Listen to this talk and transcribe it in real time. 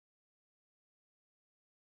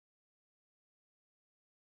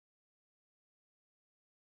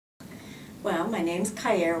Well, my name's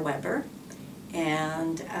Caer Weber,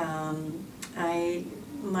 and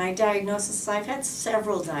my diagnosis, I've had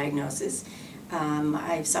several diagnoses.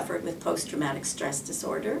 I've suffered with post-traumatic stress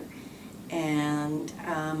disorder, and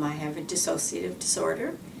I have a dissociative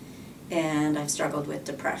disorder, and I've struggled with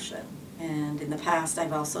depression. And in the past,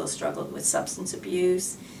 I've also struggled with substance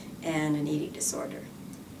abuse and an eating disorder.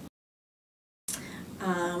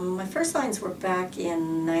 My first lines were back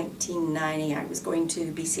in 1990. I was going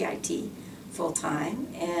to BCIT full-time,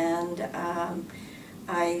 and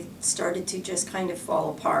I started to just kind of fall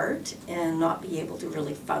apart and not be able to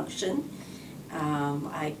really function.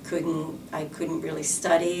 I couldn't really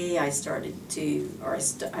study. I stopped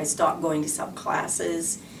going to some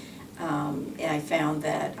classes, and I found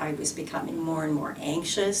that I was becoming more and more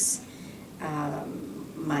anxious.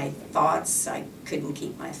 My thoughts, I couldn't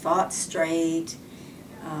keep my thoughts straight.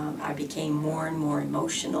 I became more and more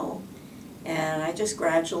emotional, and I just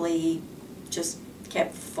gradually just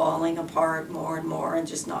kept falling apart more and more and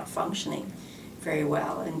just not functioning very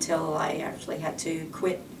well until I actually had to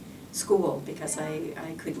quit school because I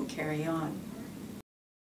couldn't carry on.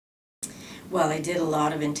 Well, I did a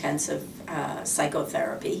lot of intensive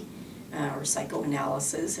psychotherapy or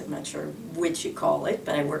psychoanalysis. I'm not sure which you call it,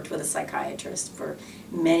 but I worked with a psychiatrist for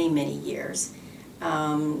many, many years.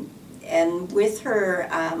 And with her,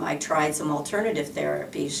 I tried some alternative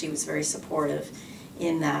therapy. She was very supportive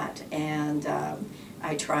in that. And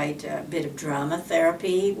I tried a bit of drama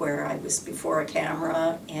therapy where I was before a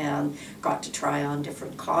camera and got to try on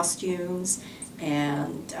different costumes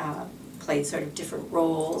and played sort of different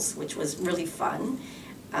roles, which was really fun.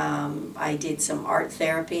 I did some art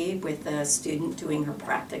therapy with a student doing her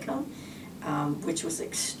practicum, which was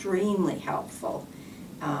extremely helpful.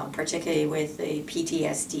 Particularly with the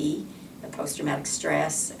PTSD, the post-traumatic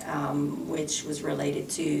stress, which was related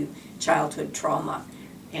to childhood trauma.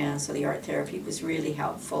 And so the art therapy was really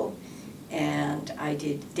helpful. And I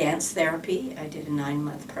did dance therapy. I did a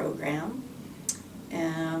 9-month program.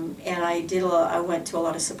 And I went to a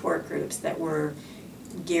lot of support groups that were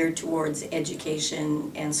geared towards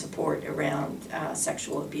education and support around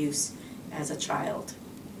sexual abuse as a child.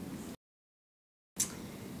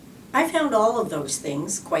 I found all of those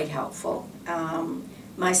things quite helpful.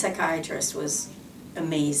 My psychiatrist was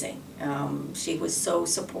amazing. She was so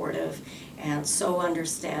supportive and so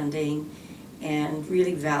understanding and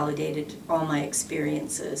really validated all my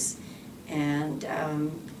experiences. And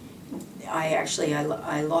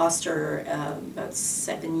I lost her about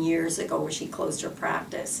 7 years ago where she closed her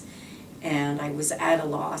practice. And I was at a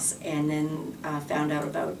loss, and then found out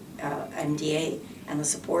about MDA and the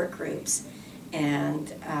support groups,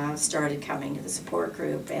 and started coming to the support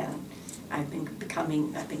group, and I've been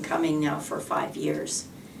coming now for 5 years,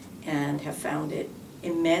 and have found it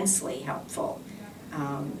immensely helpful.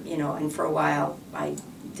 You know, and for a while I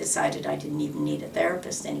decided I didn't even need a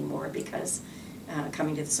therapist anymore because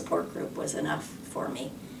coming to the support group was enough for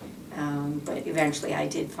me. But eventually I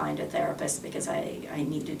did find a therapist because I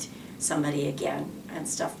needed somebody again and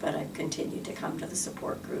stuff, but I've continued to come to the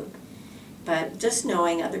support group. But just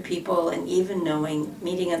knowing other people, and even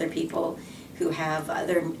meeting other people who have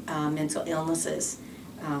other mental illnesses,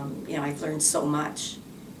 you know, I've learned so much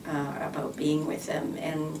about being with them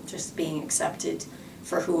and just being accepted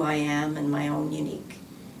for who I am and my own unique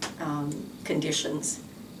conditions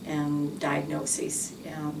and diagnoses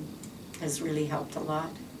has really helped a lot.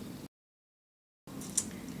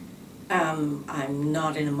 I'm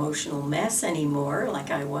not an emotional mess anymore like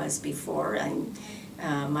I was before.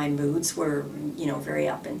 My moods were, you know, very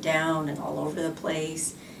up and down and all over the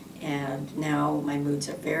place, and now my moods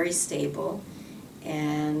are very stable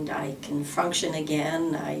and I can function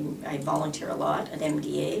again. I volunteer a lot at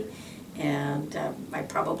MDA, and I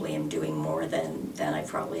probably am doing more than I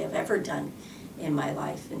probably have ever done in my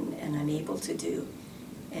life, and I'm able to do.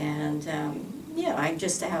 And yeah, I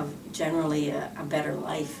just have generally a better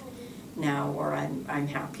life now, where I'm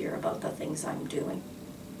happier about the things I'm doing.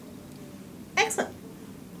 Excellent.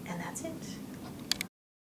 And that's it.